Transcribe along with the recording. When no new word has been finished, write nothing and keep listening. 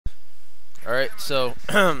Alright, so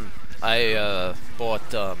I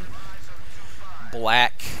bought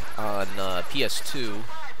Black on PS2.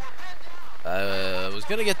 I was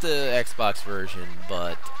gonna get the Xbox version,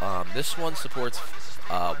 but this one supports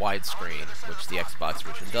widescreen, which the Xbox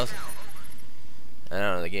version doesn't. I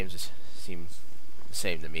don't know, the games just seem the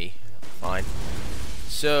same to me. Fine.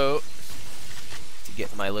 So, to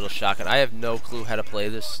get my little shotgun, I have no clue how to play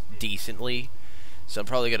this decently, so I'm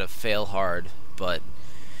probably gonna fail hard, but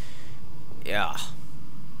yeah.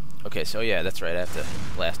 Okay, so yeah, that's right, I have to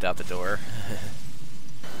blast out the door.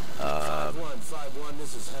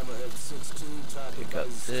 Pick up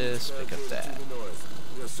this, pick up that.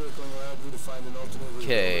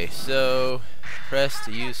 Okay, so press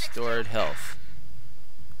to use stored health.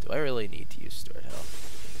 Do I really need to use stored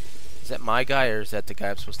health? Is that my guy or is that the guy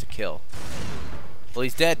I'm supposed to kill? Well,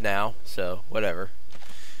 he's dead now, so whatever.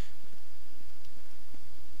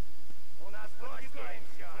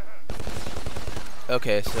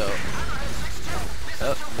 Okay, so...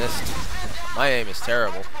 Oh, missed. My aim is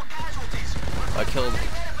terrible. I killed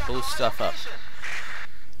blue stuff up.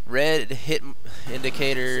 Red hit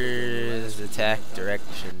indicators attack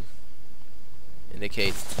direction.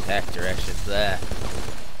 Indicates attack direction. Blah.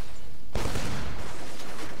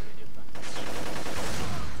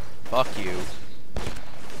 Fuck you.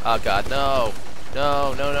 Oh god, no.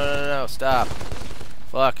 No, no, no, no, no, no. Stop.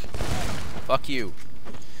 Fuck. Fuck you.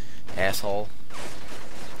 Asshole.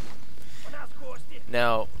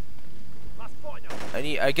 Now,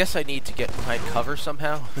 I guess I need to get behind cover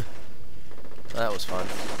somehow. That was fun.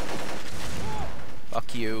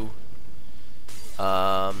 Fuck you.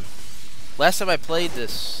 Last time I played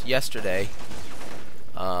this yesterday.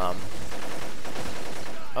 Oh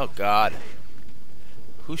god.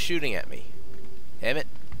 Who's shooting at me? Damn it.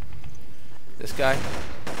 This guy?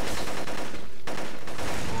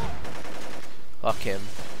 Fuck him.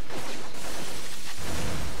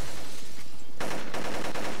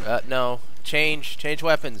 No. Change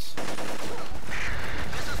weapons.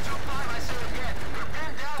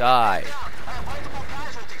 Die.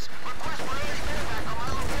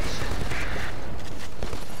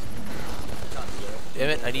 Damn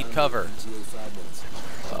it, I need cover.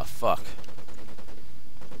 Oh, fuck.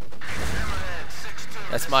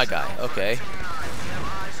 That's my guy, okay.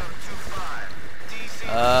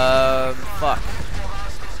 Fuck.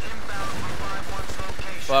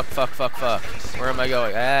 Fuck. Where am I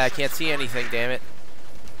going? Ah, I can't see anything, damn it.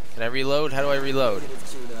 Can I reload? How do I reload?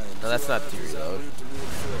 No, that's not to reload.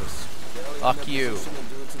 Fuck you.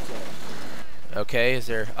 Okay, is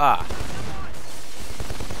there... Ah.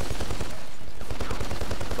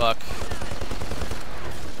 Fuck.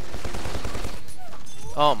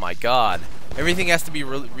 Oh my god. Everything has to be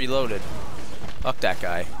reloaded. Fuck that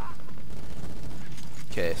guy.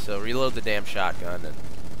 Okay, so reload the damn shotgun and...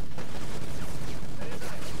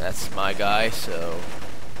 That's my guy, so...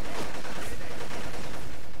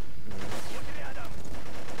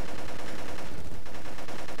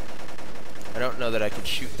 I don't know that I can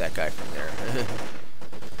shoot that guy from there.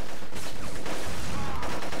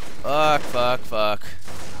 Fuck.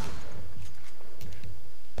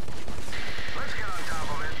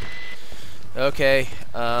 Okay,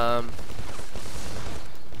 I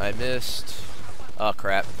missed... Oh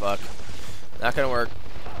crap, fuck. Not gonna work.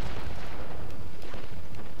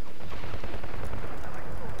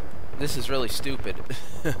 This is really stupid.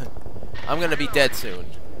 I'm gonna be dead soon.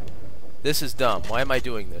 This is dumb. Why am I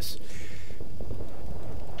doing this?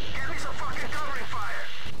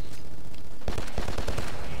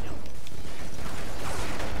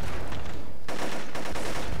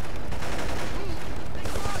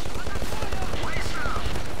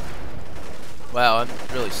 Wow, I'm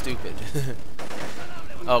really stupid.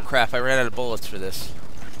 Oh crap, I ran out of bullets for this.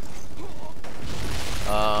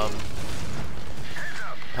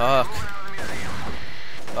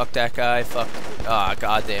 Fuck that guy, fuck. Ah,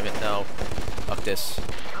 god damn it, no. Fuck this.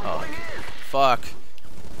 Oh, fuck.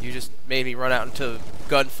 You just made me run out into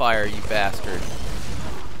gunfire, you bastard.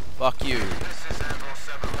 Fuck you.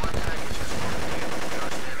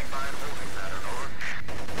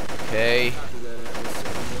 Okay.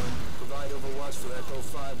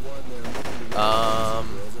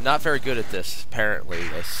 Not very good at this, apparently.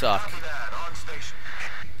 I suck.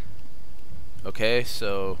 Okay,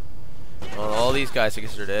 so... Well, all these guys, I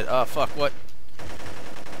guess, are dead. Oh, fuck, what?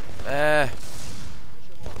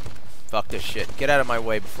 Fuck this shit. Get out of my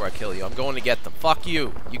way before I kill you. I'm going to get them. Fuck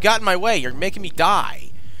you. You got in my way. You're making me die.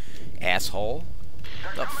 Asshole.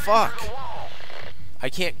 The fuck? I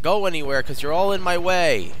can't go anywhere because you're all in my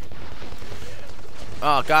way.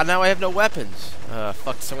 Oh, God, now I have no weapons.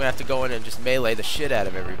 Fuck this. I'm going to have to go in and just melee the shit out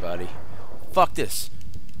of everybody. Fuck this.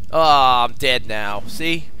 Oh, I'm dead now.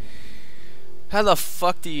 See? How the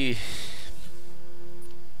fuck do you...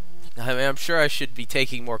 I mean, I'm sure I should be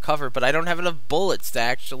taking more cover, but I don't have enough bullets to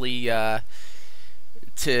actually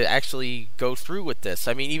go through with this.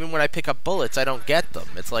 I mean, even when I pick up bullets, I don't get them.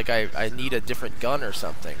 It's like I need a different gun or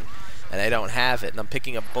something, and I don't have it, and I'm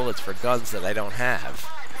picking up bullets for guns that I don't have.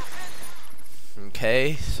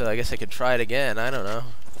 Okay, so I guess I could try it again. I don't know.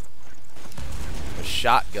 A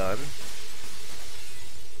shotgun.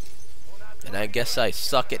 And I guess I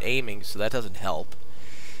suck at aiming, so that doesn't help.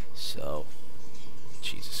 So...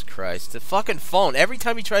 Jesus Christ. The fucking phone. Every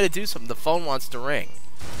time you try to do something, the phone wants to ring.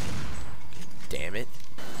 Damn it.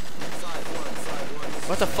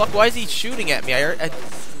 What the fuck? Why is he shooting at me? I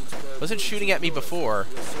wasn't shooting at me before.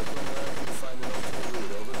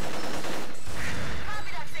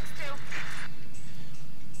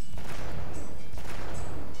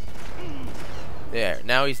 There.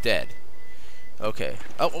 Now he's dead. Okay.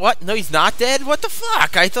 Oh, what? No, he's not dead? What the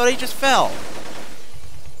fuck? I thought he just fell.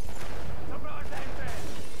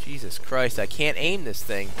 Jesus Christ, I can't aim this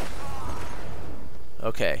thing.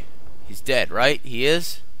 Okay. He's dead, right? He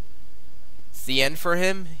is? It's the end for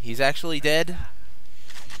him? He's actually dead?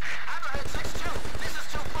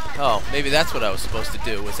 Oh, maybe that's what I was supposed to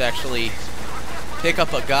do, was actually pick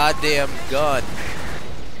up a goddamn gun.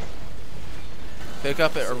 Pick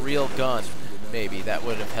up a real gun. Maybe that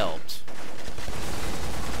would have helped.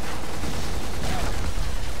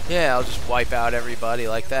 Yeah, I'll just wipe out everybody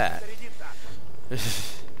like that.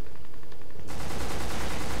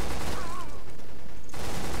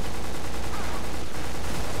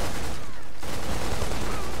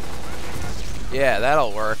 Yeah,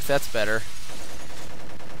 that'll work. That's better.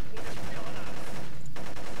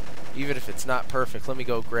 Even if it's not perfect. Let me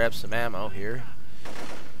go grab some ammo here.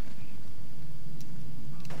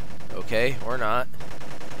 Okay, or not.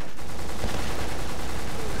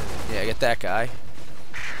 Yeah, get that guy.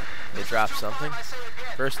 They dropped something.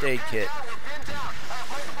 First aid kit.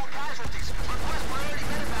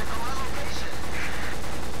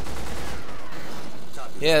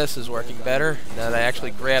 Yeah, this is working better now that I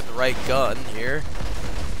actually grabbed the right gun here.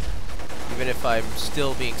 Even if I'm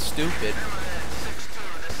still being stupid.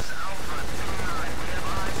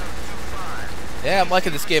 Yeah, I'm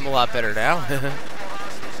liking this game a lot better now.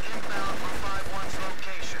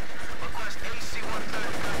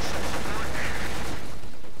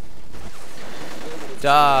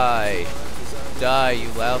 Die. Die, you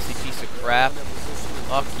lousy piece of crap.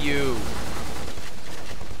 Fuck you.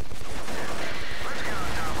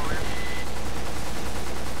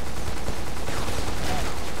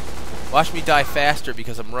 Watch me die faster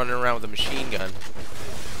because I'm running around with a machine gun.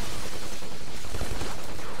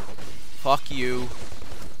 Fuck you.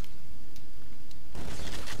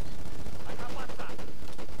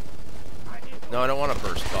 No, I don't want to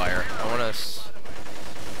burst fire. I want to...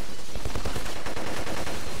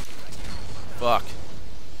 Fuck.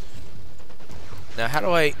 Now, how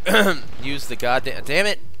do I use the goddamn... Damn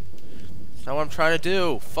it! That's not what I'm trying to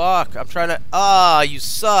do. Fuck. I'm trying to... Ah, you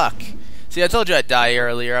suck. See, I told you I'd die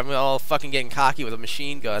earlier. I'm all fucking getting cocky with a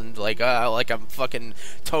machine gun, like I'm fucking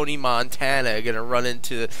Tony Montana, gonna run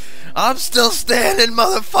into... I'm still standing,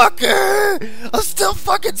 motherfucker! I'm still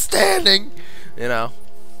fucking standing! You know.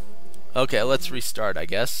 Okay, let's restart, I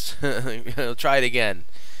guess. I'll try it again.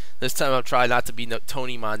 This time I'll try not to be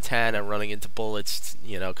Tony Montana running into bullets,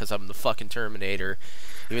 you know, because I'm the fucking Terminator,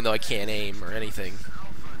 even though I can't aim or anything.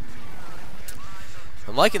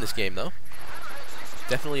 I'm liking this game, though.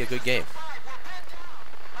 Definitely a good game.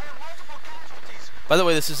 By the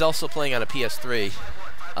way, this is also playing on a PS3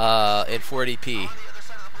 in 480p.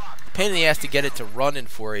 Pain in the ass to get it to run in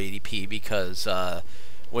 480p because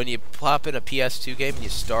when you pop in a PS2 game and you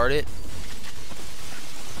start it,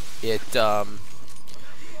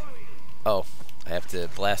 oh, I have to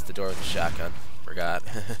blast the door with a shotgun. Forgot.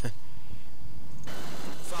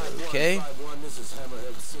 Okay.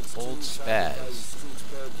 Old Spaz.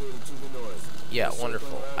 Yeah,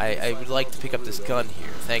 wonderful. I would like to pick up this gun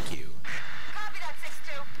here. Thank you.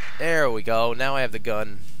 There we go. Now I have the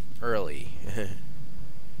gun early.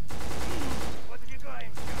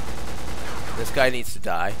 This guy needs to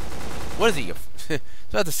die. What is he? I was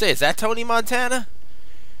about to say, is that Tony Montana?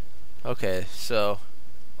 Okay, so...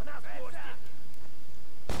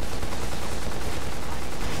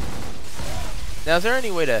 Now, is there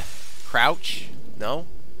any way to crouch? No?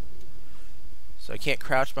 So I can't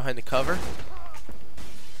crouch behind the cover?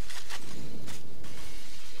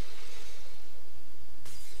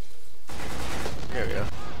 There we go.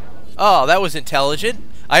 Oh, that was intelligent.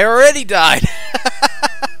 I already died.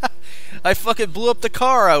 I fucking blew up the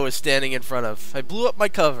car I was standing in front of. I blew up my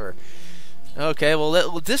cover. Okay, well,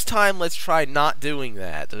 this time let's try not doing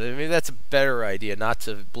that. Maybe that's a better idea, not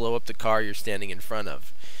to blow up the car you're standing in front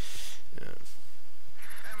of.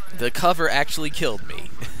 The cover actually killed me.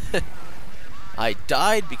 I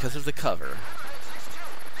died because of the cover.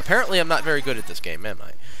 Apparently I'm not very good at this game, am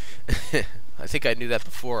I? I think I knew that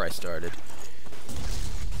before I started.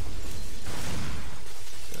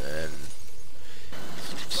 And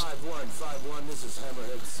 5-1, this is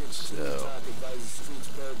Hammerhead 6.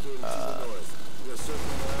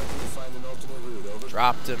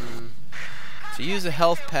 dropped him. To use the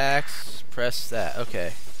health packs, press that.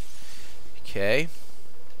 Okay. Okay.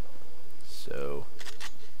 So,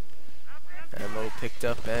 ammo picked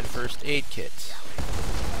up and first aid kit.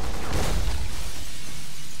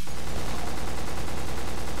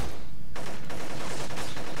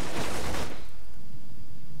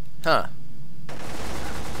 Huh.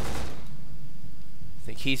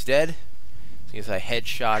 Think he's dead? Because I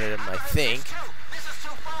headshotted him, I think.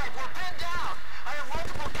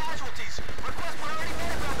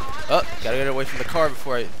 Oh, gotta get away from the car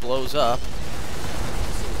before it blows up.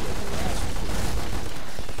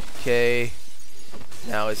 Okay.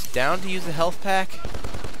 Now it's down to use the health pack.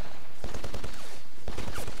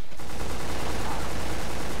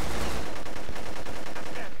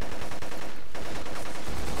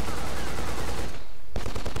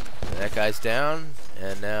 That guy's down,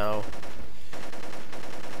 and now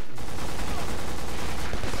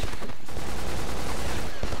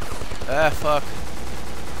ah, fuck.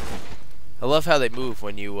 I love how they move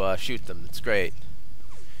when you shoot them. It's great.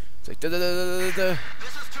 It's like da da da da da da.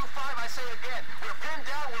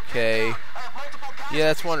 Okay. Yeah,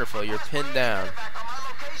 that's wonderful. You're pinned down.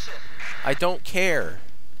 I don't care.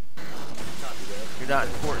 You're not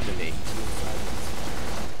important to me.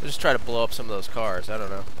 I'll just try to blow up some of those cars. I don't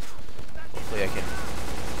know. Hopefully I can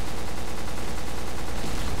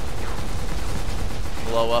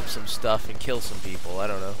blow up some stuff and kill some people. I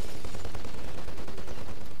don't know.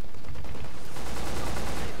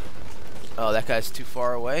 Oh, that guy's too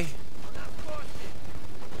far away.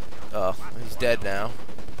 Oh, he's dead now.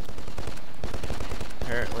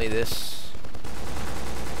 Apparently these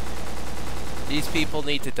people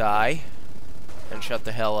need to die and shut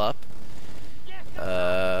the hell up.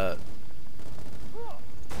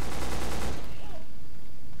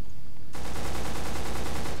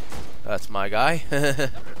 That's my guy. So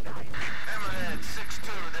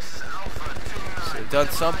they've done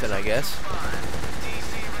something, I guess.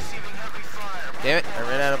 Damn it, I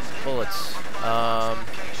ran out of bullets.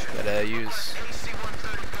 Gotta use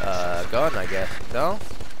gun, I guess. No?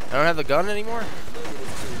 I don't have the gun anymore?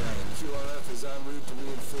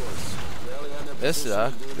 This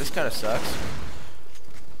kinda sucks.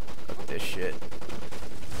 Fuck this shit.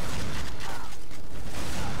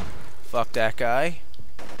 Fuck that guy.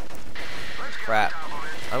 Crap.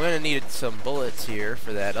 I'm gonna need some bullets here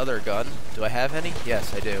for that other gun. Do I have any?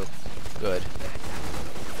 Yes, I do. Good.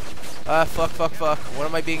 Ah, fuck. What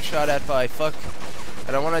am I being shot at by? Fuck.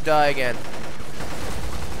 I don't want to die again.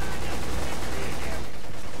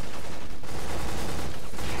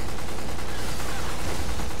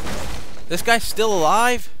 This guy's still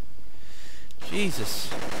alive? Jesus.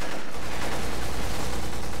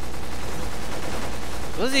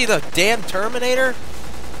 Was he the damn Terminator?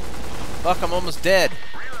 Fuck, I'm almost dead.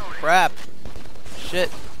 Crap.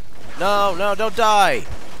 Shit. No, don't die.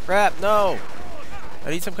 Crap, no. I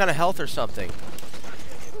need some kind of health or something.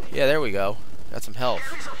 Yeah, there we go. Got some health.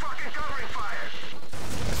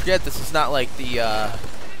 I forget this is not like the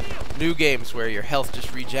new games where your health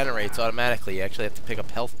just regenerates automatically. You actually have to pick up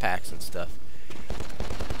health packs and stuff.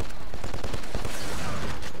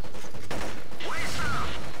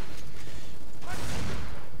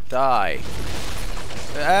 Die.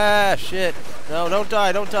 Ah, shit. No, don't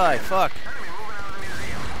die. Fuck.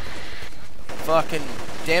 Fucking...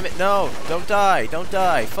 Damn it, no! Don't die!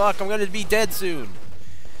 Fuck, I'm gonna be dead soon!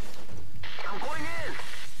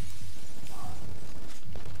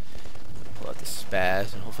 Pull out the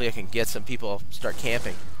spaz, and hopefully I can get some people start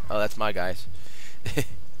camping. Oh, that's my guys.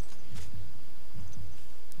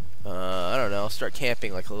 I don't know, I'll start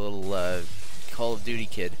camping like a little Call of Duty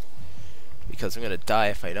kid. Because I'm gonna die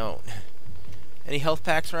if I don't. Any health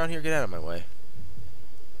packs around here? Get out of my way.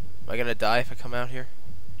 Am I gonna die if I come out here?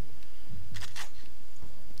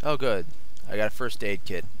 Oh, good. I got a first aid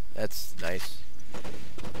kit. That's nice.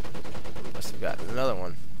 Must have gotten another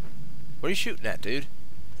one. What are you shooting at, dude?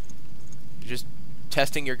 You just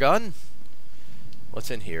testing your gun? What's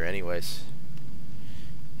in here, anyways?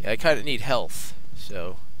 Yeah, I kind of need health,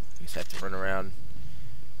 so I just have to run around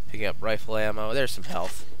picking up rifle ammo. There's some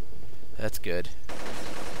health. That's good.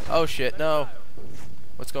 Oh, shit, no.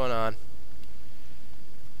 What's going on?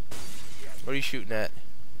 What are you shooting at?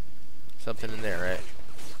 Something in there, right?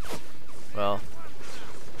 Well,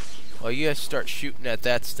 while you guys start shooting at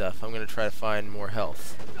that stuff, I'm gonna try to find more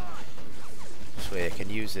health. This way I can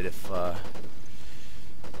use it if I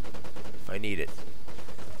need it.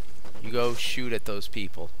 You go shoot at those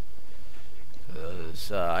people.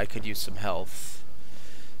 'Cause I could use some health.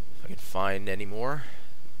 If I can find any more.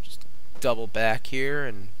 Just double back here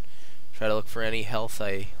and try to look for any health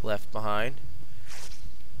I left behind.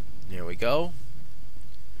 There we go.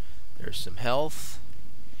 There's some health.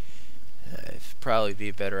 It'd probably be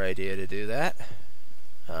a better idea to do that.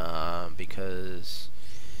 Because...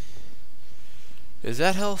 Is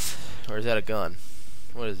that health? Or is that a gun?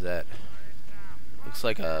 What is that? Looks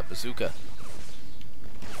like a bazooka.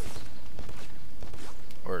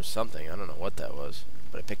 Or something. I don't know what that was.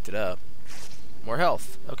 But I picked it up. More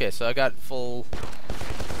health. Okay, so I got full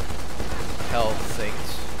health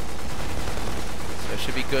things. So I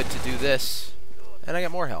should be good to do this. And I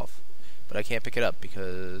got more health. But I can't pick it up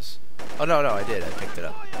because... Oh, no, I did. I picked it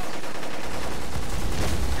up.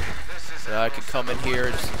 So I could come in here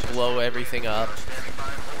and just blow everything up.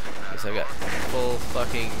 Because I got full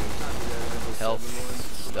fucking health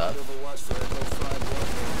stuff.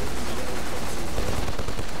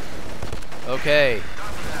 Okay.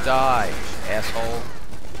 Die, asshole.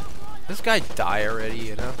 This guy die already,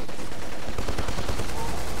 you know?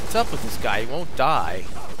 What's up with this guy? He won't die.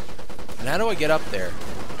 And how do I get up there?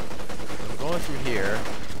 I'm going through here.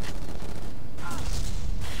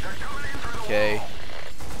 Okay.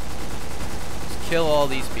 Just kill all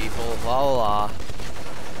these people. La la la.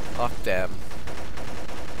 Fuck them.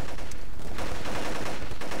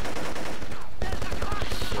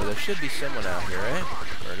 So there should be someone out here, right?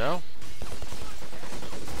 Or no?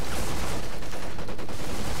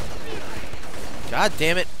 God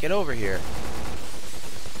damn it, get over here.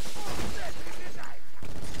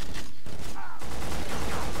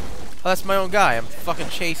 Oh, that's my own guy. I'm fucking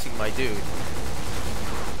chasing my dude.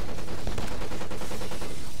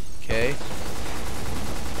 Okay.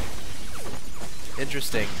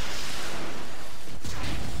 Interesting.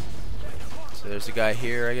 So there's a guy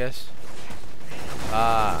here, I guess.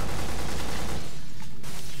 Ah.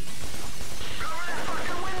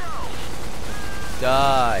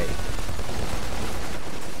 Die.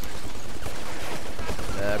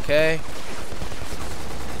 Okay.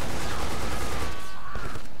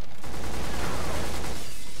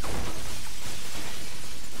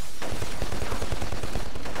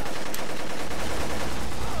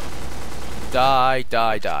 Die,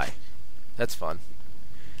 die, die. That's fun.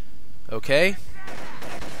 Okay.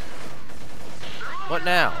 What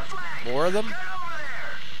now? More of them?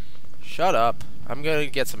 Shut up. I'm gonna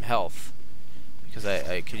get some health. Because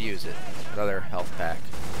I could use it. Another health pack.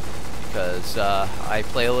 Because I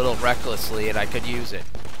play a little recklessly and I could use it.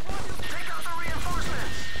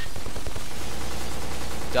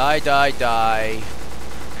 Die, die, die.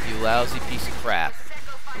 You lousy piece of crap.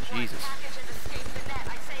 Jesus.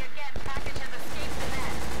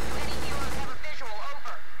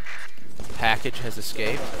 Package has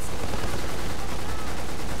escaped.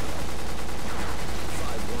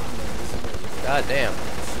 God damn.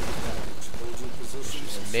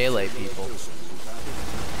 Some melee people.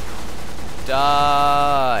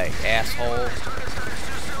 Die, asshole.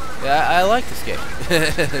 Yeah, I like this game.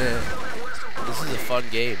 This is a fun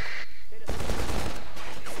game.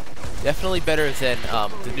 Definitely better than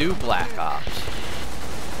the new Black Ops.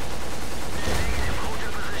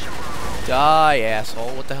 Die,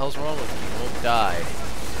 asshole. What the hell's wrong with you? You won't die.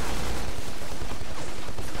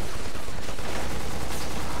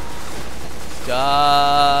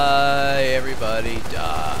 Die, everybody,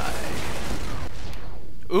 die.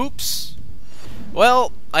 Oops.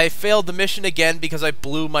 Well, I failed the mission again because I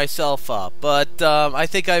blew myself up, but I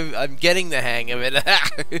think I'm getting the hang of it.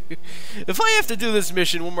 If I have to do this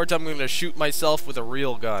mission one more time, I'm going to shoot myself with a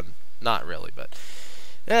real gun. Not really, but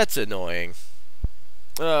that's annoying.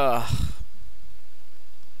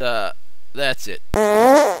 That's it.